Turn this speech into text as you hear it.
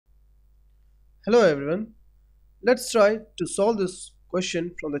Hello everyone, let's try to solve this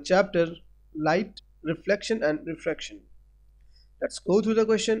question from the chapter Light, Reflection and Refraction. Let's go through the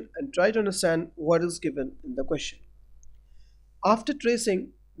question and try to understand what is given in the question. After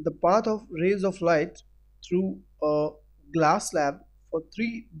tracing the path of rays of light through a glass slab for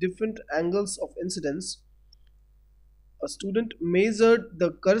three different angles of incidence, a student measured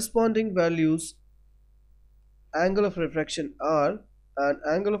the corresponding values angle of refraction R and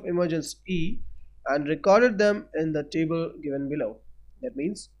angle of emergence E and recorded them in the table given below. That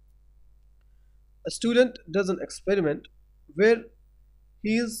means a student does an experiment where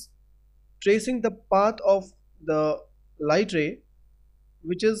he is tracing the path of the light ray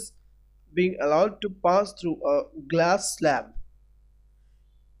which is being allowed to pass through a glass slab.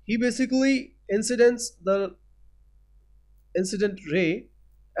 He basically incidents the incident ray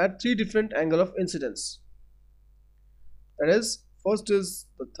at three different angle of incidence. That is, first is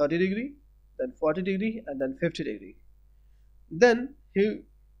the 30 degree, then 40 degree and then 50 degree. Then he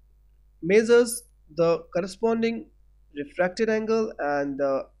measures the corresponding refracted angle and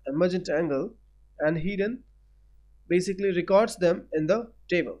the emergent angle, and he then basically records them in the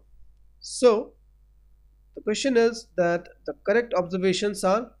table. So the question is that the correct observations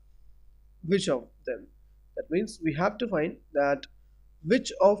are which of them. That means we have to find that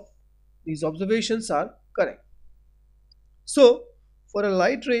which of these observations are correct. So for a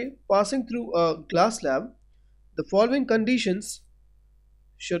light ray passing through a glass slab, the following conditions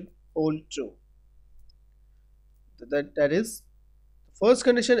should hold true. That is, the first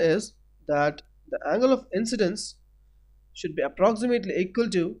condition is that the angle of incidence should be approximately equal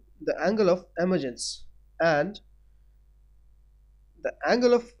to the angle of emergence, and the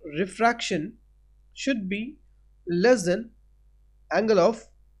angle of refraction should be less than angle of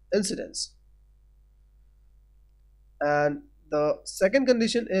incidence. And the second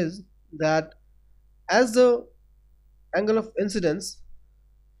condition is that as the angle of incidence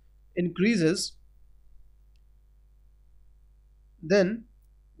increases, then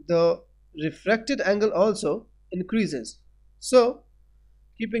the refracted angle also increases. So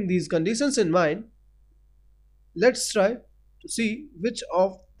keeping these conditions in mind, let's try to see which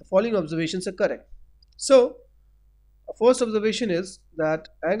of the following observations are correct. So our first observation is that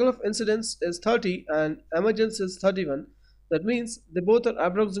angle of incidence is 30 and emergence is 31. That means they both are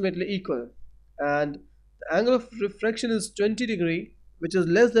approximately equal, and the angle of refraction is 20 degree, which is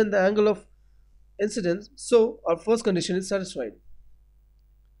less than the angle of incidence. So our first condition is satisfied.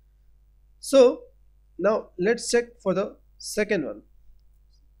 So now let's check for the second one.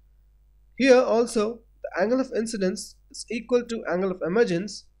 Here also the angle of incidence is equal to angle of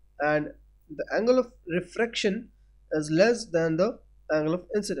emergence, and the angle of refraction is less than the angle of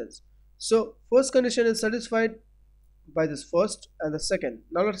incidence. So first condition is satisfied by this first and the second.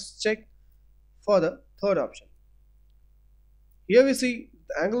 Now let's check for the third option. Here we see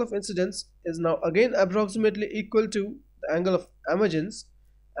the angle of incidence is now again approximately equal to the angle of emergence,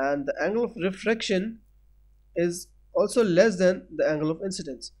 and the angle of refraction is also less than the angle of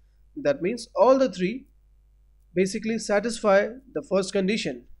incidence. That means all the three basically satisfy the first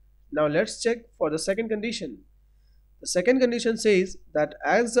condition. Now let's check for the second condition. The second condition says that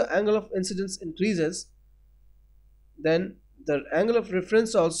as the angle of incidence increases, then the angle of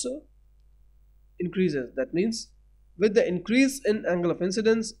reference also increases. That means with the increase in angle of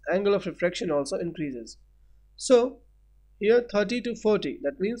incidence, angle of refraction also increases. So here 30 to 40,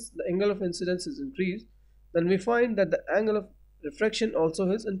 that means the angle of incidence is increased. Then we find that the angle of refraction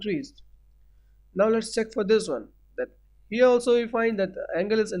also is increased. Now let's check for this one. That here also we find that the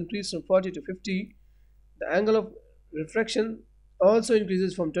angle is increased from 40 to 50. The angle of refraction also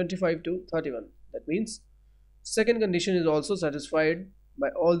increases from 25 to 31. That means second condition is also satisfied by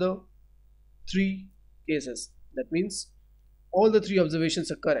all the three cases. That means all the three observations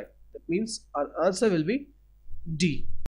are correct. That means our answer will be D.